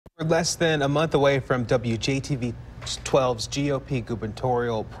We're less than a month away from WJTV 12's GOP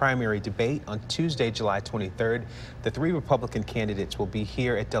gubernatorial primary debate on Tuesday, July 23rd. The three Republican candidates will be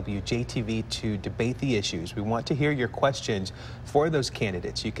here at WJTV to debate the issues. We want to hear your questions for those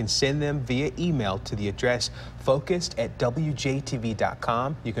candidates. You can send them via email to the address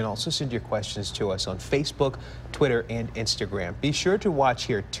focused@wjtv.com. You can also send your questions to us on Facebook, Twitter, and Instagram. Be sure to watch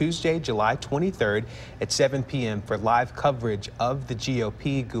here Tuesday, July 23rd at 7 p.m. for live coverage of the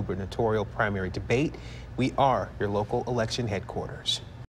GOP gubernatorial primary debate. We are your local election headquarters.